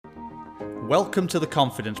Welcome to the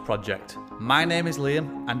Confidence Project. My name is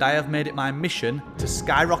Liam and I have made it my mission to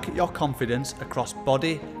skyrocket your confidence across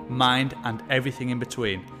body, mind and everything in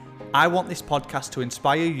between. I want this podcast to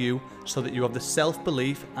inspire you so that you have the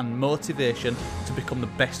self-belief and motivation to become the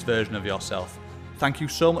best version of yourself. Thank you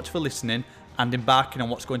so much for listening and embarking on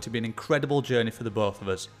what's going to be an incredible journey for the both of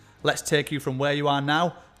us. Let's take you from where you are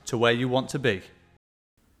now to where you want to be.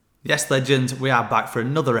 Yes, legends, we are back for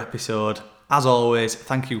another episode. As always,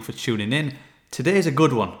 thank you for tuning in. Today's a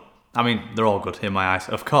good one. I mean, they're all good in my eyes,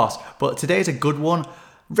 of course, but today's a good one.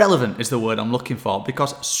 Relevant is the word I'm looking for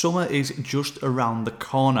because summer is just around the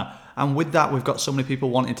corner. And with that, we've got so many people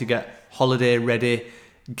wanting to get holiday ready,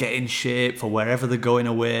 get in shape for wherever they're going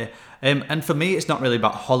away. And for me, it's not really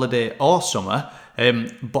about holiday or summer,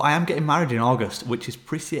 but I am getting married in August, which is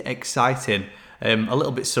pretty exciting. A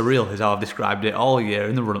little bit surreal is how I've described it all year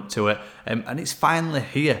in the run up to it. And it's finally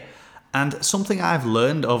here. And something I've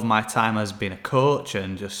learned over my time as being a coach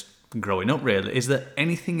and just growing up really is that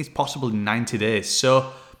anything is possible in 90 days.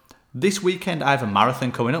 So this weekend I have a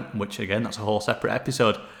marathon coming up, which again, that's a whole separate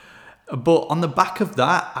episode. But on the back of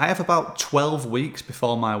that, I have about 12 weeks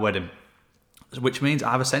before my wedding, which means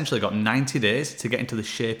I've essentially got 90 days to get into the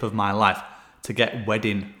shape of my life, to get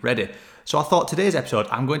wedding ready. So I thought today's episode,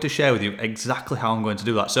 I'm going to share with you exactly how I'm going to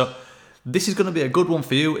do that. So this is going to be a good one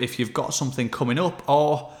for you if you've got something coming up,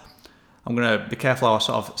 or I'm going to be careful how I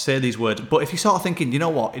sort of say these words, but if you're sort of thinking, you know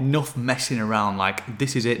what, enough messing around, like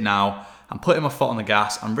this is it now, I'm putting my foot on the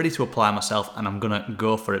gas, I'm ready to apply myself and I'm going to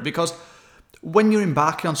go for it. Because when you're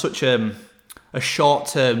embarking on such a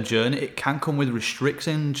short-term journey, it can come with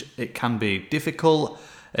restrictions, it can be difficult.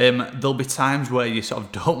 There'll be times where you sort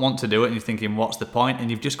of don't want to do it and you're thinking, what's the point?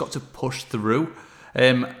 And you've just got to push through.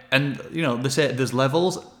 And, you know, they say there's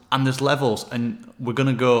levels and there's levels, and we're going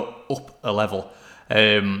to go up a level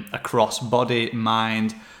across body,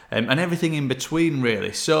 mind, and everything in between,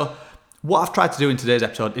 really. So what I've tried to do in today's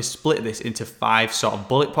episode is split this into 5 sort of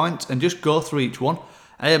bullet points and just go through each one.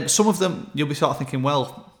 Some of them you'll be sort of thinking,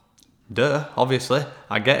 well, duh, obviously,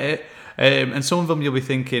 I get it. And some of them you'll be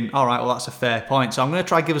thinking, all right, well, that's a fair point. So I'm going to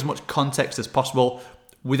try to give as much context as possible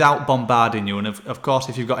without bombarding you. And of course,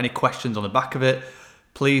 if you've got any questions on the back of it,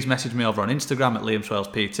 please message me over on Instagram at Liam Swales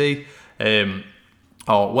PT,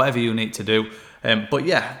 or whatever you need to do. But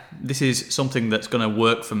yeah, this is something that's going to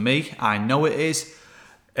work for me. I know it is.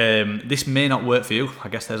 This may not work for you. I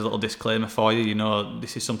guess there's a little disclaimer for you. You know,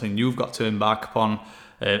 this is something you've got to embark upon.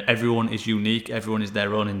 Everyone is unique. Everyone is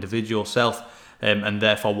their own individual self. And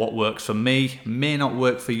therefore what works for me may not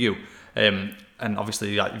work for you. And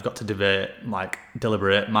obviously you've got to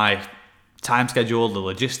deliberate my time schedule, the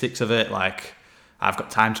logistics of it. Like I've got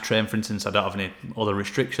time to train, for instance. I don't have any other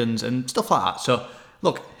restrictions and stuff like that. So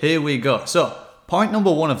look, here we go. So point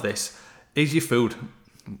number 1 of this is your food.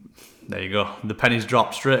 There you go. The pennies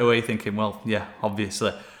drop straight away thinking, well, yeah,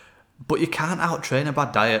 obviously. But you can't out-train a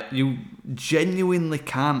bad diet. You genuinely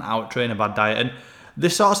can't out-train a bad diet. And they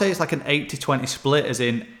sort of say it's like an 80-20 split, as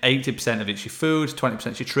in 80% of it's your food, 20%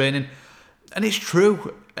 is your training. And it's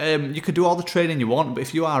true. You could do all the training you want, but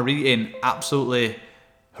if you are eating absolutely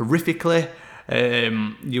horrifically,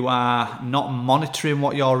 you are not monitoring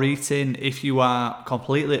what you're eating, if you are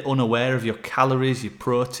completely unaware of your calories, your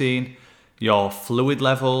protein, your fluid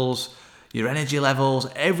levels, your energy levels,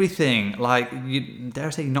 everything, like, you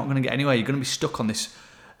dare say you're not going to get anywhere. You're going to be stuck on this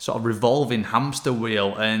sort of revolving hamster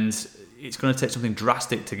wheel, and it's going to take something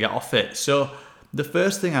drastic to get off it. So the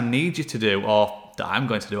first thing I need you to do, or that I'm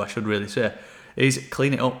going to do, I should really say, is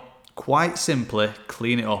clean it up. Quite simply,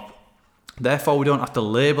 clean it up. Therefore, we don't have to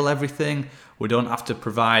label everything. We don't have to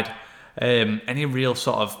provide any real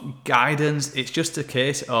sort of guidance. It's just a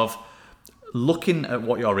case of looking at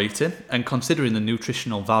what you're eating and considering the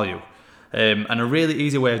nutritional value. And a really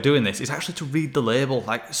easy way of doing this is actually to read the label.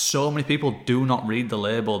 Like, so many people do not read the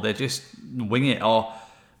label. They just wing it, or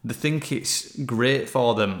they think it's great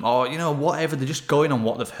for them, or, you know, whatever. They're just going on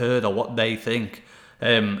what they've heard or what they think.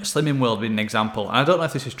 Slimming World being an example. And I don't know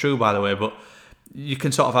if this is true, by the way, but you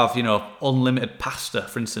can sort of have, you know, unlimited pasta,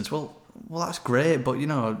 for instance. Well, that's great, but, you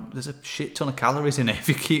know, there's a shit ton of calories in it if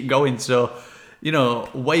you keep going. So, you know,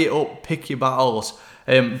 weigh it up, pick your battles.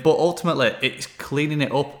 But ultimately, it's cleaning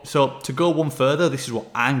it up. So to go one further, this is what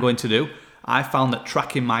I'm going to do. I found that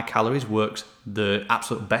tracking my calories works the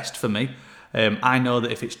absolute best for me. I know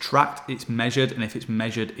that if it's tracked, it's measured, and if it's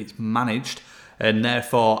measured, it's managed. And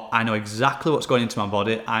therefore, I know exactly what's going into my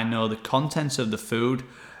body. I know the contents of the food.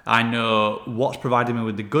 I know what's providing me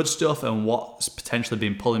with the good stuff and what's potentially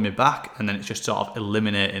been pulling me back, and then it's just sort of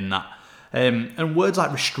eliminating that. And words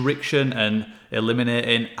like restriction and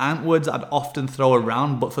eliminating aren't words that I'd often throw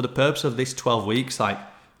around, but for the purpose of this 12 weeks, like,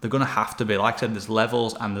 They're going to have to be. Like I said, there's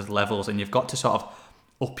levels and there's levels, and you've got to sort of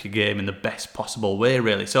up your game in the best possible way,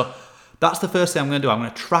 really. So that's the first thing I'm going to do. I'm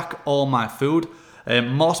going to track all my food.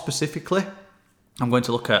 More specifically, I'm going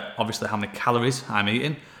to look at, obviously, how many calories I'm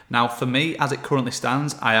eating. Now, for me, as it currently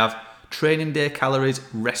stands, I have training day calories,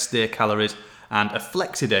 rest day calories, and a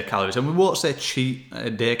flexi day calories. And we won't say cheat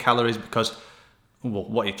day calories because, well,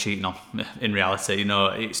 what are you cheating on? In reality, you know,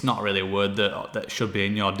 it's not really a word that should be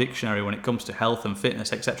in your dictionary when it comes to health and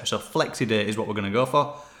fitness, etc. So flexi day is what we're going to go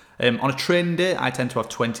for. On a training day, I tend to have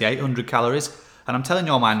 2,800 calories. And I'm telling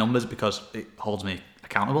you all my numbers because it holds me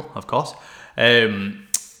accountable, of course.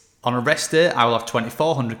 On a rest day, I will have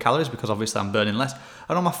 2,400 calories because obviously I'm burning less.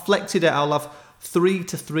 And on my flexi day, I'll have 3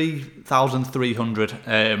 to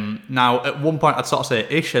 3,300. Now, at one point, I'd sort of say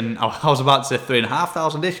ish, and I was about to say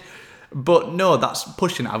 3,500 ish. But no, that's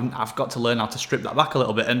pushing it. I've got to learn how to strip that back a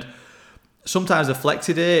little bit. And sometimes a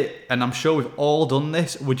flexi day, and I'm sure we've all done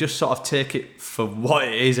this, we just sort of take it for what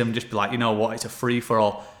it is and just be like, you know what, it's a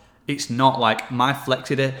free-for-all. It's not. Like, my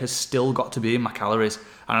flexi day has still got to be in my calories.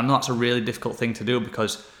 And I know that's a really difficult thing to do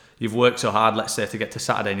because you've worked so hard, let's say, to get to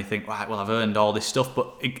Saturday, and you think, right, well, I've earned all this stuff.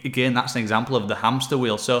 But again, that's an example of the hamster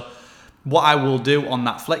wheel. So what I will do on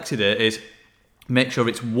that flexi day is make sure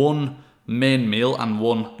it's one main meal and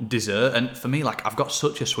one dessert. And for me, like, I've got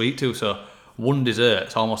such a sweet tooth, so one dessert,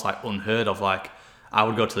 it's almost like unheard of. Like, I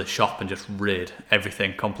would go to the shop and just raid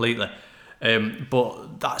everything completely.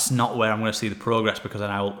 But that's not where I'm going to see the progress because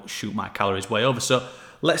then I'll shoot my calories way over. So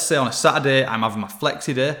let's say on a Saturday, I'm having my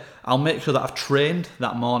flexi day. I'll make sure that I've trained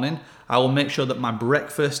that morning. I will make sure that my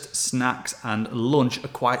breakfast, snacks, and lunch are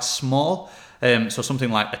quite small. So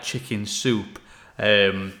something like a chicken soup,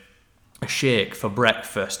 a shake for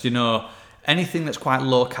breakfast, you know, anything that's quite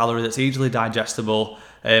low calorie, that's easily digestible,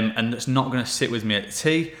 and that's not going to sit with me at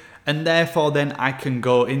tea. And therefore, then I can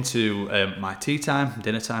go into my tea time,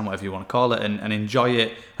 dinner time, whatever you want to call it, and enjoy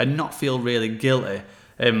it and not feel really guilty.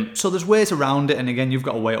 So there's ways around it, and again, you've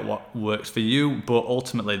got to weigh up what works for you, but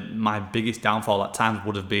ultimately my biggest downfall at times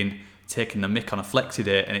would have been taking the mick on a flexi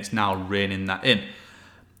day, and it's now reining that in.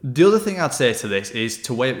 The other thing I'd say to this is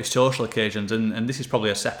to weigh up your social occasions, and this is probably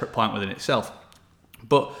a separate point within itself,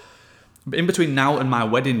 but in between now and my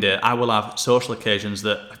wedding day, I will have social occasions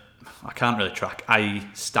that I can't really track, i.e.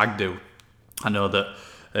 stag do. I know that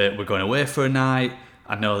we're going away for a night,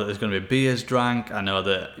 I know that there's going to be beers drank. I know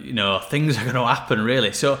that, you know, things are going to happen,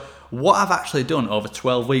 really. So what I've actually done over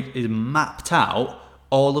 12 weeks is mapped out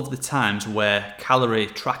all of the times where calorie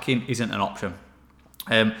tracking isn't an option.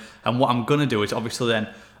 And what I'm going to do is obviously then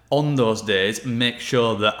on those days, make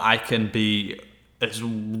sure that I can be as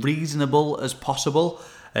reasonable as possible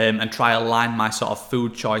and try align my sort of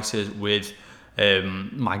food choices with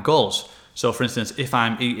my goals. So for instance, if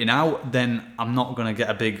I'm eating out, then I'm not going to get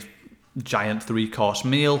a big giant 3-course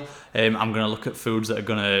meal. I'm going to look at foods that are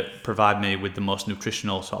going to provide me with the most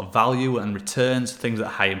nutritional sort of value and returns, things that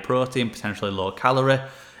are high in protein, potentially low calorie.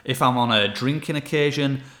 If I'm on a drinking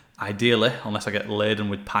occasion, ideally, unless I get laden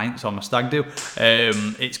with pints on my stag do,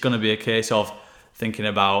 it's going to be a case of thinking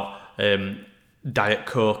about Diet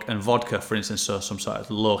Coke and vodka, for instance, so some sort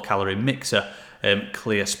of low calorie mixer,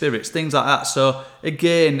 clear spirits, things like that. So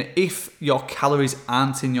again, if your calories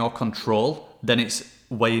aren't in your control, then it's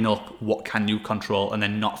weighing up what can you control and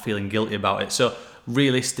then not feeling guilty about it. So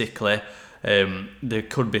realistically, there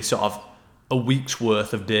could be sort of a week's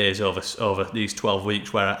worth of days over these 12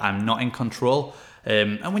 weeks where I'm not in control.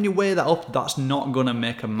 And when you weigh that up, that's not going to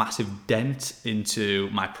make a massive dent into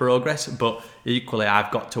my progress. But equally,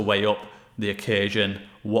 I've got to weigh up the occasion,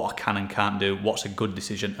 what I can and can't do, what's a good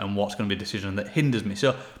decision and what's going to be a decision that hinders me.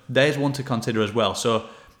 So there's one to consider as well. So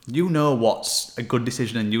you know what's a good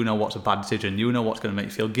decision and you know what's a bad decision. You know what's going to make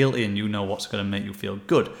you feel guilty and you know what's going to make you feel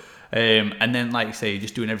good. And then, like you say, you're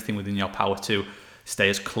just doing everything within your power to stay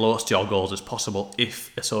as close to your goals as possible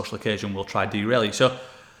if a social occasion will try to derail you. So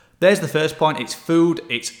there's the first point. It's food,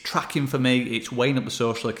 it's tracking for me, it's weighing up the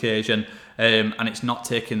social occasion, and it's not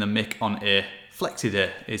taking the mick on a flexi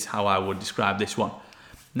day is how I would describe this one.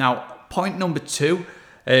 Now, point number 2,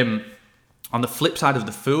 on the flip side of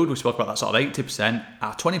the food, we spoke about that sort of 80%,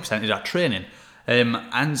 our 20% is our training.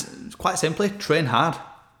 And quite simply, train hard,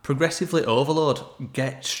 progressively overload,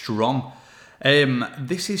 get strong.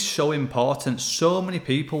 This is so important. So many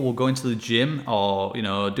people will go into the gym or, you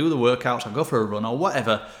know, do the workouts or go for a run or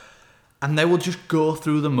whatever, and they will just go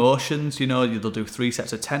through the motions. You know, they'll do 3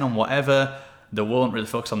 sets of 10 on whatever. They won't really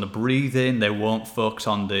focus on the breathing. They won't focus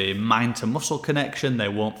on the mind to muscle connection. They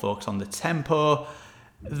won't focus on the tempo.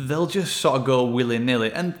 They'll just sort of go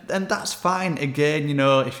willy-nilly. And that's fine. Again, you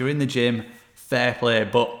know, if you're in the gym, fair play.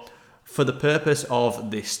 But for the purpose of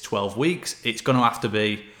this 12 weeks, it's going to have to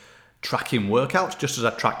be tracking workouts just as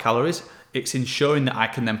I track calories. It's ensuring that I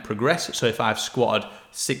can then progress. So if I've squatted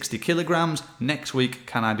 60 kilograms, next week,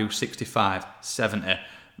 can I do 65, 70?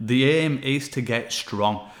 The aim is to get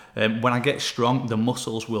strong. When I get strong, the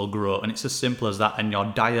muscles will grow, and it's as simple as that, and your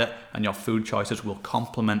diet and your food choices will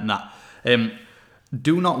complement that.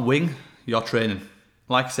 Do not wing your training.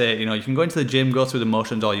 Like I say, you can go into the gym, go through the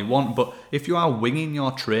motions all you want, but if you are winging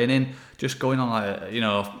your training, just going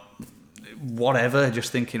on whatever,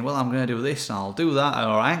 just thinking, well, I'm going to do this and I'll do that,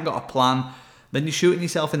 or I ain't got a plan, then you're shooting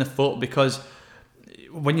yourself in the foot, because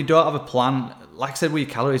when you don't have a plan, like I said with your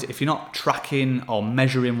calories, if you're not tracking or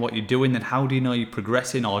measuring what you're doing, then how do you know you're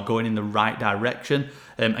progressing or going in the right direction?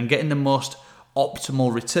 And getting the most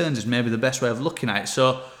optimal returns is maybe the best way of looking at it.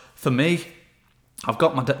 So for me, I've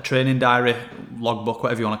got my training diary, logbook,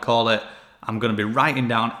 whatever you want to call it. I'm going to be writing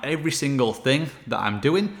down every single thing that I'm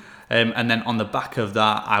doing. And then on the back of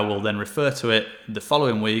that, I will then refer to it the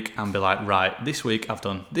following week and be like, right, this week I've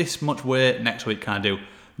done this much weight, next week can I do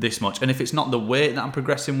this much? And if it's not the weight that I'm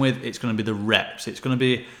progressing with, it's going to be the reps. It's going to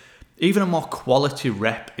be even a more quality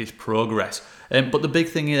rep is progress. But the big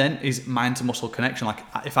thing then is mind to muscle connection. Like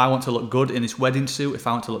if I want to look good in this wedding suit, if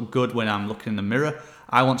I want to look good when I'm looking in the mirror,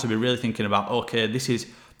 I want to be really thinking about, okay, this is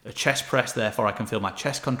a chest press, therefore I can feel my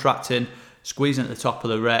chest contracting, squeezing at the top of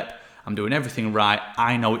the rep. I'm doing everything right.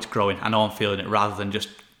 I know it's growing. I know I'm feeling it, rather than just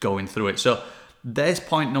going through it. So there's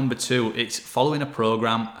point number 2. It's following a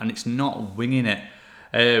program and it's not winging it.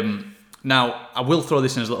 Now, I will throw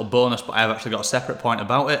this in as a little bonus, but I have actually got a separate point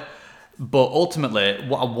about it. But ultimately,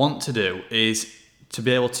 what I want to do is to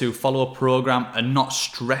be able to follow a program and not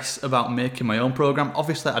stress about making my own program.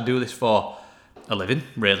 Obviously, I do this for a living,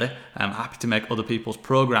 really. I'm happy to make other people's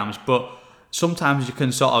programs, but sometimes you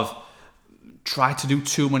can sort of try to do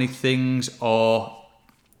too many things, or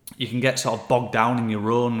you can get sort of bogged down in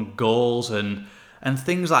your own goals and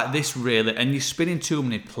things like this, really, and you're spinning too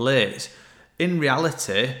many plates. In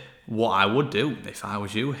reality, what I would do if I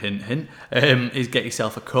was you, hint, hint, is get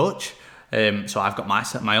yourself a coach. So I've got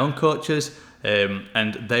my own coaches,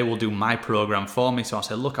 and they will do my program for me. So I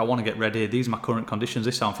say, look, I want to get ready. These are my current conditions.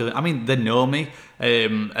 This is how I'm feeling. I mean, they know me,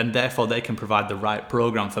 and therefore they can provide the right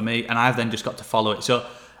program for me, and I've then just got to follow it. So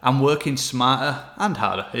I'm working smarter and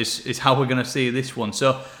harder is how we're going to see this one.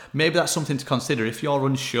 So maybe that's something to consider. If you're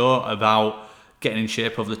unsure about getting in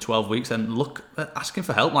shape over the 12 weeks, then look at asking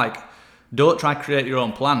for help. Like, don't try to create your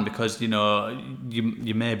own plan, because, you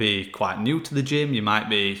may be quite new to the gym. You might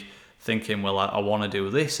be thinking, well, I want to do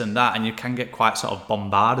this and that, and you can get quite sort of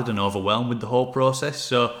bombarded and overwhelmed with the whole process.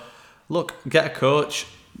 So look, get a coach,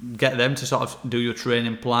 get them to sort of do your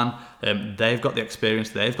training plan. They've got the experience,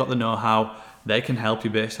 they've got the know-how, they can help you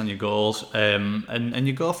based on your goals, and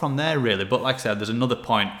you go from there, really. But like I said, there's another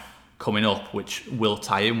point coming up which will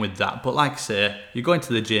tie in with that. But like I say, you go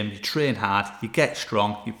into the gym, you train hard, you get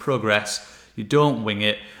strong, you progress, you don't wing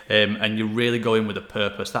it, and you really go in with a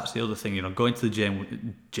purpose. That's the other thing, going to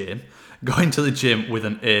the going to the gym with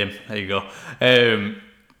an aim. There you go.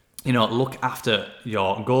 Look after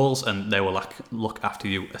your goals, and they will look after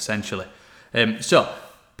you, essentially. So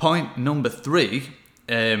point number 3,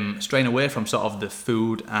 straying away from sort of the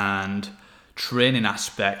food and training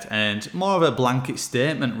aspect, and more of a blanket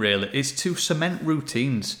statement, really, is to cement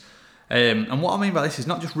routines. And what I mean by this is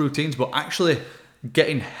not just routines, but actually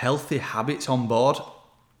getting healthy habits on board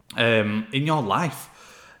in your life.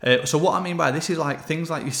 So what I mean by this is like things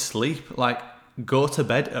like your sleep, like go to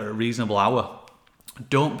bed at a reasonable hour.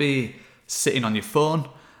 Don't be sitting on your phone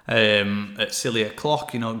at silly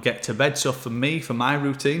o'clock, get to bed. So for me, for my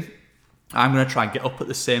routine, I'm going to try and get up at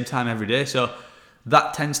the same time every day. So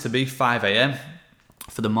that tends to be 5 a.m.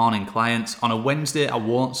 for the morning clients. On a Wednesday, I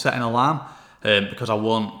won't set an alarm because I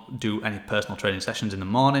won't do any personal training sessions in the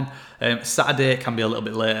morning. Saturday can be a little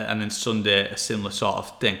bit later, and then Sunday, a similar sort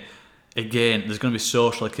of thing. Again, there's going to be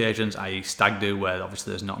social occasions, i.e. stag do, where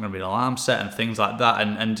obviously there's not going to be an alarm set and things like that.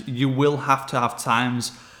 And you will have to have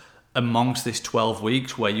times amongst this 12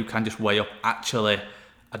 weeks where you can just weigh up, actually,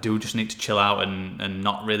 I do just need to chill out and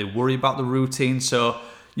not really worry about the routine. So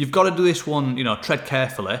you've got to do this one, tread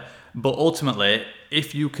carefully. But ultimately,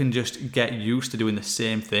 if you can just get used to doing the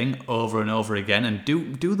same thing over and over again and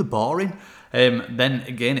do the boring, then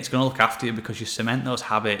again, it's going to look after you, because you cement those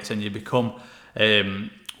habits and you become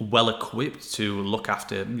well equipped to look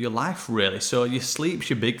after your life, really. So your sleep's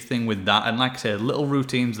your big thing with that. And like I said, little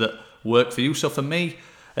routines that work for you. So for me,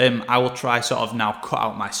 I will try sort of now cut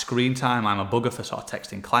out my screen time. I'm a bugger for sort of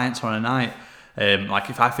texting clients on a night. Like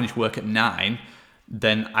if I finish work at 9,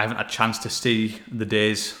 then I haven't had a chance to see the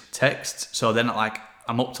day's texts. So then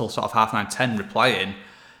I'm up till sort of 9:30, 10 replying,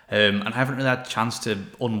 and I haven't really had a chance to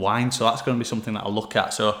unwind. So that's going to be something that I'll look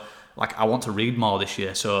at. So like I want to read more this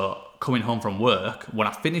year. So coming home from work, when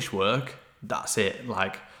I finish work, that's it.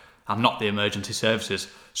 Like I'm not the emergency services.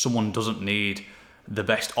 Someone doesn't need the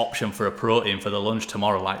best option for a protein for the lunch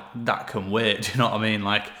tomorrow. Like that can wait. Do you know what I mean?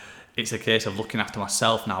 Like it's a case of looking after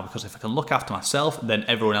myself now, because if I can look after myself, then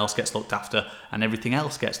everyone else gets looked after and everything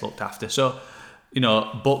else gets looked after. So,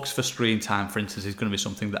 books for screen time, for instance, is going to be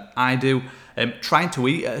something that I do. Trying to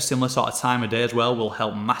eat at a similar sort of time of day as well will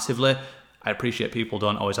help massively. I appreciate people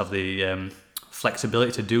don't always have the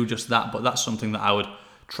flexibility to do just that, but that's something that I would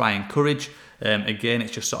try and encourage. Again,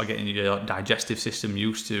 it's just sort of getting your digestive system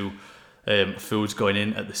used to foods going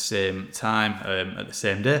in at the same time, at the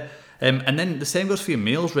same day. And then the same goes for your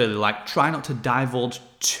meals, really. Like, try not to divulge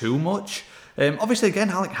too much. Obviously, again,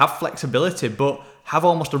 have flexibility, but have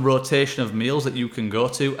almost a rotation of meals that you can go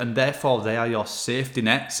to, and therefore they are your safety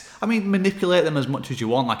nets. I mean, manipulate them as much as you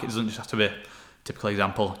want. Like, it doesn't just have to be, typical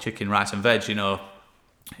example, chicken, rice and veg,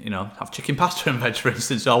 have chicken pasta and veg, for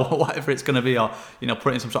instance, or whatever it's going to be, or,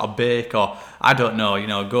 put it in some sort of bake, or I don't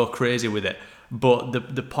know, go crazy with it. But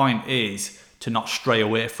the point is to not stray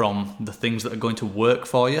away from the things that are going to work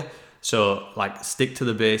for you. So, like, stick to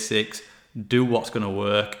the basics, do what's going to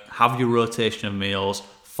work, have your rotation of meals,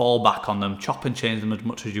 fall back on them, chop and change them as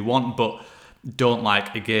much as you want, but don't,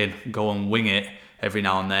 again, go and wing it every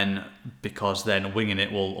now and then, because then winging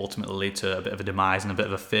it will ultimately lead to a bit of a demise and a bit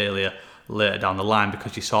of a failure later down the line,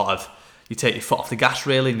 because you take your foot off the gas,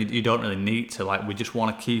 really, and you don't really need to. We just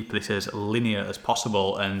want to keep this as linear as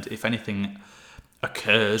possible, and if anything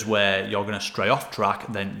occurs where you're going to stray off track,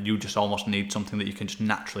 then you just almost need something that you can just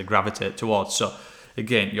naturally gravitate towards. So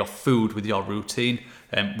again, your food with your routine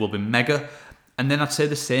will be mega. And then I'd say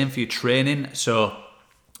the same for your training. So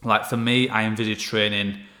for me, I envisage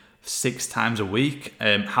training 6 times a week.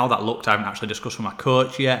 How that looked, I haven't actually discussed with my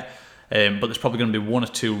coach yet, but there's probably going to be 1 or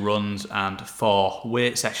 2 runs and 4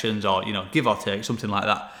 weight sessions, or give or take, something like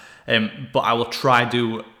that. But I will try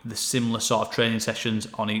do the similar sort of training sessions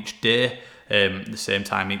on each day, the same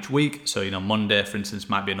time each week. So, Monday, for instance,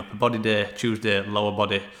 might be an upper body day, Tuesday, lower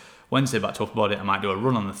body, Wednesday back to upper body. I might do a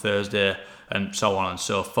run on the Thursday, and so on and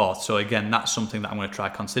so forth. So again, that's something that I'm going to try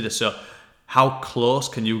to consider. So how close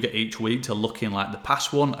can you get each week to looking like the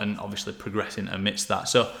past one, and obviously progressing amidst that?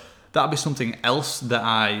 So that'll be something else that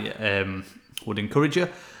I would encourage you.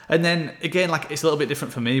 And then again, it's a little bit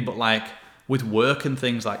different for me, but with work and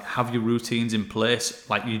things, have your routines in place.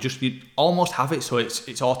 You almost have it so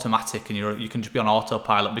it's automatic, and you can just be on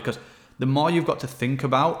autopilot, because the more you've got to think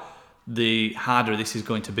about, the harder this is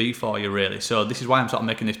going to be for you, really. So this is why I'm sort of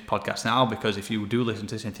making this podcast now, because if you do listen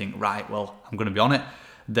to this and think, right, well, I'm going to be on it,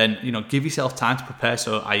 then give yourself time to prepare.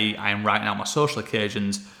 So I am writing out my social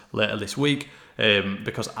occasions later this week,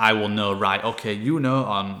 because I will know, right, okay,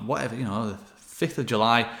 on whatever, the 5th of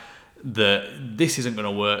July, this isn't going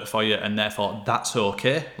to work for you, and therefore that's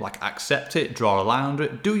okay. Accept it, draw a line under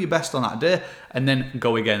it, do your best on that day, and then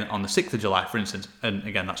go again on the 6th of July, for instance. And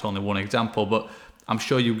again, that's only one example, but I'm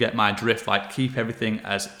sure you get my drift. Keep everything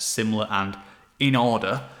as similar and in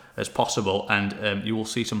order as possible, and you will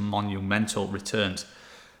see some monumental returns.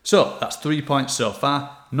 So that's 3 points so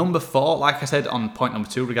far. Number 4, like I said on point number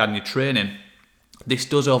 2 regarding your training, this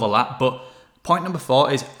does overlap, but point number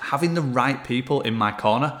 4 is having the right people in my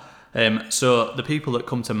corner. So the people that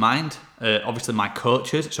come to mind, obviously my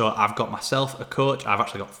coaches. So I've got myself a coach. I've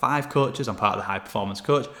actually got 5 coaches. I'm part of the high performance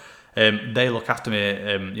coach. They look after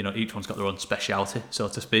me. Each one's got their own speciality, so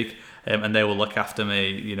to speak, and they will look after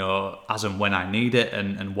me, as and when I need it,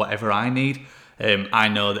 and whatever I need. I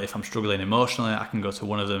know that if I'm struggling emotionally, I can go to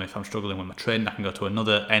one of them. If I'm struggling with my training, I can go to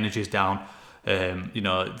another. Energy's down.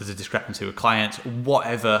 There's a discrepancy with clients.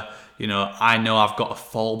 Whatever. I know I've got a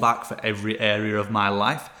fallback for every area of my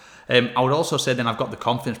life. I would also say then I've got the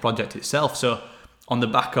Confidence Project itself. So on the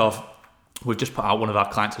back of, we've just put out, one of our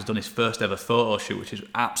clients has done his first ever photo shoot, which is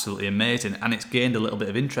absolutely amazing, and it's gained a little bit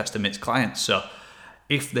of interest amidst clients. So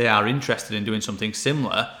if they are interested in doing something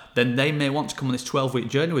similar, then they may want to come on this 12-week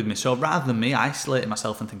journey with me. So rather than me isolating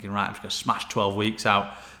myself and thinking, right, I'm just going to smash 12 weeks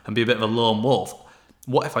out and be a bit of a lone wolf,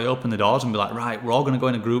 what if I open the doors and be like, right, we're all going to go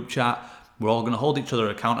in a group chat, we're all going to hold each other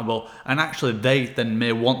accountable, and actually they then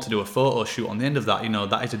may want to do a photo shoot on the end of that.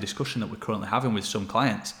 That is a discussion that we're currently having with some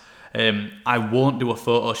clients. I won't do a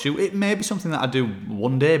photo shoot. It may be something that I do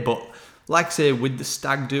one day, but like I say, with the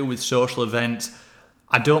stag do, with social events,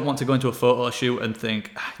 I don't want to go into a photo shoot and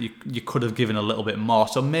think you could have given a little bit more.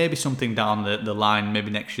 So maybe something down the line, maybe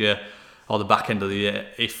next year or the back end of the year,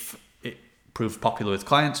 if it proves popular with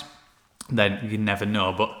clients, then you never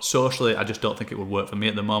know. But socially, I just don't think it would work for me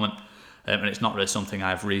at the moment. And it's not really something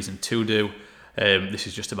I have reason to do. This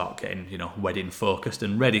is just about getting, wedding focused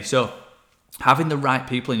and ready. So having the right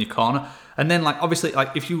people in your corner. And then, like, obviously,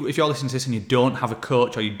 like, if you're listening to this and you don't have a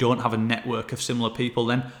coach or you don't have a network of similar people,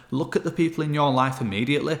 then look at the people in your life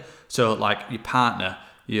immediately. So, like, your partner,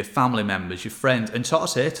 your family members, your friends, and sort of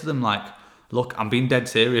say to them, like, look, I'm being dead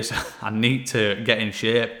serious. I need to get in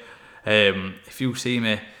shape. If you see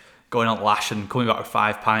me going on lash and coming back with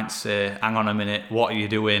 5 pints, say, hang on a minute, what are you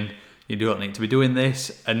doing? You don't need to be doing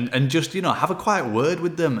this. And just, have a quiet word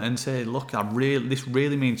with them and say, look, this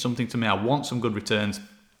really means something to me. I want some good returns.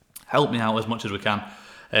 Help me out as much as we can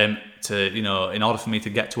in order for me to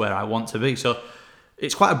get to where I want to be. So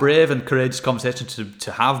it's quite a brave and courageous conversation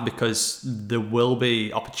to have, because there will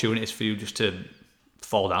be opportunities for you just to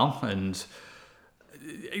fall down and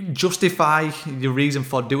justify your reason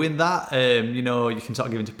for doing that. You can sort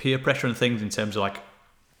of give into peer pressure and things in terms of like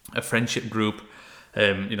a friendship group.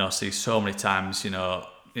 See so many times, a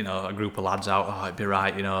group of lads out, it'd be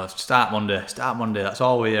right, start Monday, that's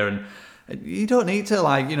all we're here. And you don't need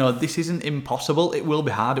to, this isn't impossible. It will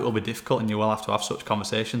be hard, it will be difficult, and you will have to have such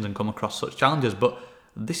conversations and come across such challenges, but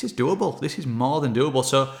this is doable. This is more than doable.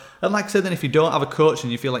 So, and like I said, then if you don't have a coach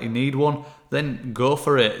and you feel like you need one, then go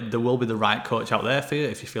for it. There will be the right coach out there for you.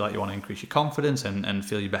 If you feel like you want to increase your confidence and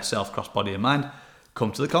feel your best self across body and mind,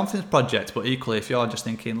 come to the Confidence Project. But equally, if you're just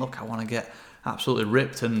thinking, look, I want to get absolutely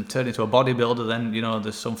ripped and turn into a bodybuilder, then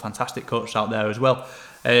there's some fantastic coaches out there as well.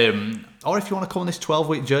 Or if you want to come on this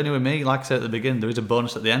 12-week journey with me, like I said at the beginning, there is a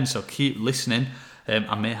bonus at the end, so keep listening.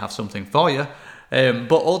 I may have something for you.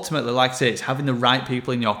 But ultimately, like I say, it's having the right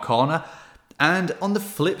people in your corner. And on the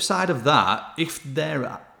flip side of that, if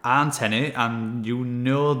there aren't any and you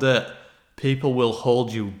know that people will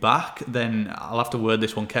hold you back, then I'll have to word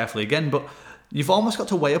this one carefully again, but you've almost got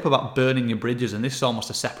to weigh up about burning your bridges, and this is almost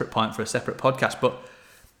a separate point for a separate podcast, but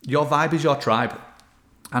your vibe is your tribe.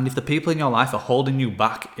 And if the people in your life are holding you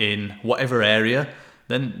back in whatever area,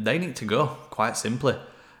 then they need to go, quite simply.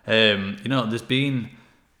 There's been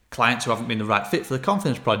clients who haven't been the right fit for the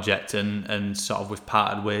Confidence Project and sort of we've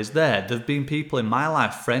parted ways there. There've been people in my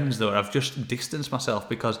life, friends, that I've just distanced myself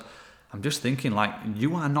because I'm just thinking, like,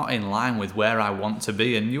 you are not in line with where I want to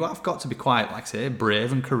be, and you have got to be quite, like I say,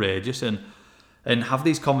 brave and courageous and have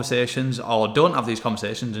these conversations, or don't have these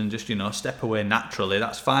conversations and just, step away naturally.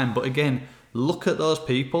 That's fine. But again, look at those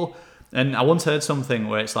people. And I once heard something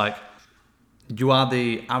where it's like, you are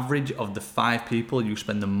the average of the 5 people you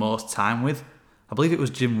spend the most time with. I believe it was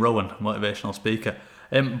Jim Rohn, motivational speaker.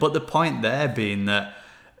 But the point there being that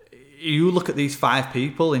you look at these 5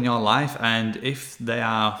 people in your life, and if they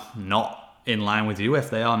are not in line with you, if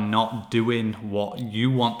they are not doing what you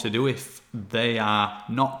want to do, if they are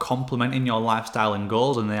not complementing your lifestyle and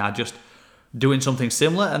goals, and they are just doing something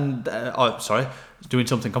similar doing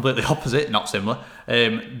something completely opposite, not similar,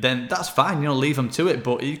 then that's fine, leave them to it.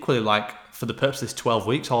 But equally, like, for the purpose of this 12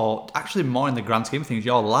 weeks, or actually more in the grand scheme of things,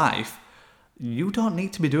 your life, you don't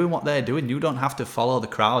need to be doing what they're doing. You don't have to follow the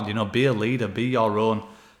crowd, be a leader, be your own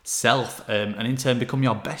self, and in turn become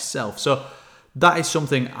your best self. So that is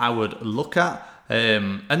something I would look at.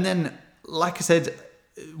 And then, like I said,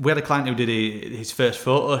 we had a client who did his first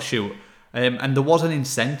photo shoot, and there was an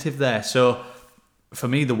incentive there. So for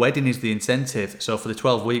me, the wedding is the incentive. So for the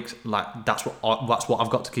 12 weeks, like, that's what I've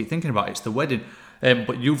got to keep thinking about. It's the wedding.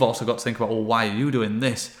 But you've also got to think about, well, why are you doing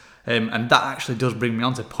this? And that actually does bring me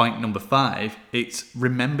on to point number 5. It's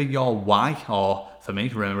remember your why, or for me,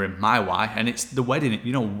 remembering my why, and it's the wedding.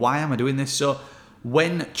 Why am I doing this? So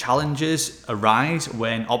when challenges arise,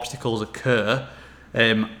 when obstacles occur,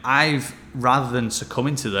 rather than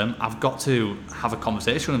succumbing to them, I've got to have a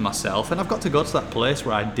conversation with myself, and I've got to go to that place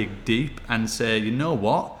where I dig deep and say, you know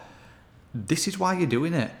what? This is why you're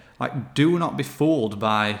doing it. Like, do not be fooled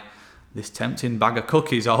by this tempting bag of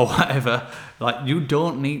cookies or whatever. Like, you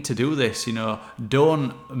don't need to do this,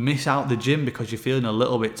 don't miss out the gym because you're feeling a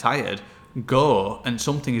little bit tired. Go, and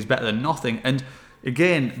something is better than nothing. And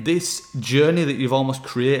again, this journey that you've almost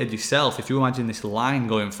created yourself, if you imagine this line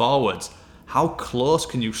going forwards, how close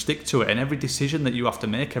can you stick to it? And every decision that you have to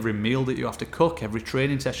make, every meal that you have to cook, every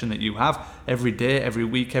training session that you have, every day, every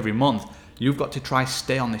week, every month, you've got to try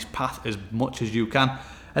stay on this path as much as you can.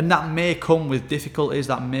 And that may come with difficulties,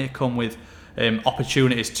 that may come with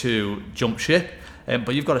opportunities to jump ship,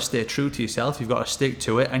 but you've got to stay true to yourself, you've got to stick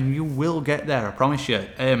to it, and you will get there, I promise you.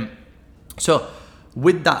 So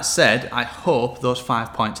with that said, I hope those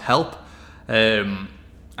 5 points help.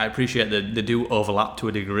 I appreciate that they do overlap to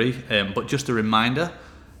a degree, but just a reminder,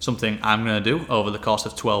 something I'm going to do over the course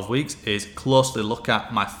of 12 weeks is closely look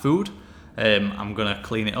at my food. I'm going to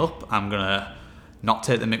clean it up, I'm going to not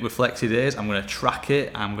take the mick with flexi days, I'm going to track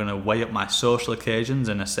it, I'm going to weigh up my social occasions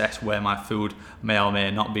and assess where my food may or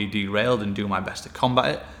may not be derailed and do my best to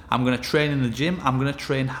combat it. I'm going to train in the gym. I'm going to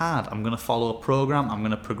train hard. I'm going to follow a program. I'm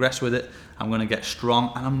going to progress with it. I'm going to get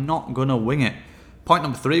strong, and I'm not going to wing it. Point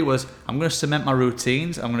number 3 was I'm going to cement my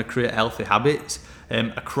routines. I'm going to create healthy habits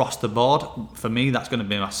across the board. For me, that's going to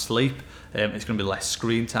be my sleep. It's going to be less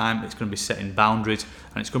screen time. It's going to be setting boundaries,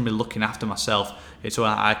 and it's going to be looking after myself so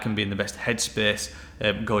I can be in the best headspace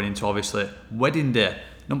going into, obviously, wedding day.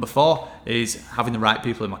 Number 4 is having the right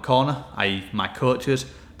people in my corner, i.e. my coaches,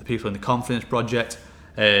 the people in the Confidence Project,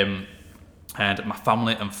 and my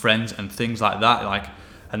family and friends and things like that.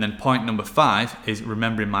 And then point number 5 is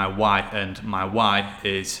remembering my why, and my why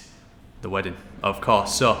is the wedding, of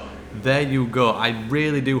course. So there you go. I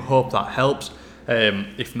really do hope that helps.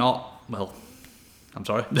 If not, well, I'm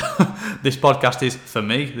sorry. This podcast is for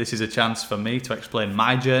me. This is a chance for me to explain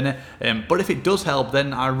my journey. But if it does help,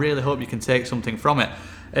 then I really hope you can take something from it.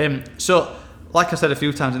 So, like I said a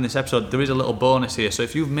few times in this episode, there is a little bonus here. So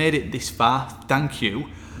if you've made it this far, thank you.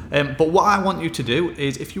 But what I want you to do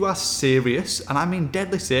is, if you are serious, and I mean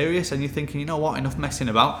deadly serious, and you're thinking, you know what, enough messing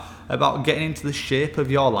about getting into the shape of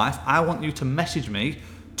your life, I want you to message me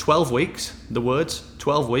 12 weeks, the words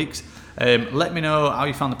 12 weeks. Let me know how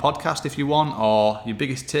you found the podcast if you want, or your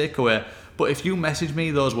biggest takeaway. But if you message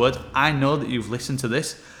me those words, I know that you've listened to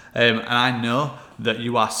this, and I know that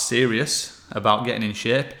you are serious about getting in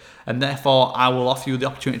shape, and therefore I will offer you the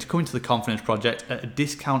opportunity to come into the Confidence Project at a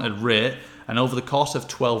discounted rate. And over the course of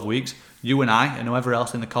 12 weeks, you and I and whoever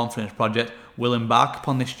else in the Confidence Project will embark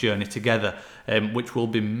upon this journey together, which will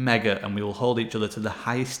be mega, and we will hold each other to the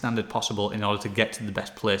highest standard possible in order to get to the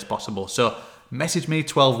best place possible. So message me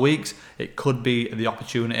 12 weeks. It could be the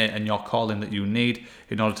opportunity and your calling that you need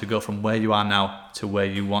in order to go from where you are now to where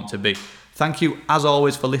you want to be. Thank you, as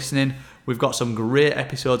always, for listening. We've got some great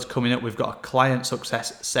episodes coming up. We've got a client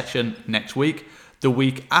success session next week. The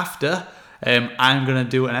week after, I'm going to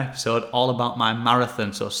do an episode all about my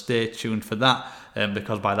marathon, so stay tuned for that,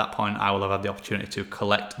 because by that point I will have had the opportunity to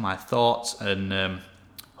collect my thoughts, and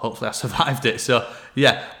hopefully I survived it. So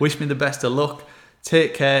yeah, wish me the best of luck,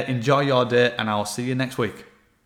 take care, enjoy your day, and I'll see you next week.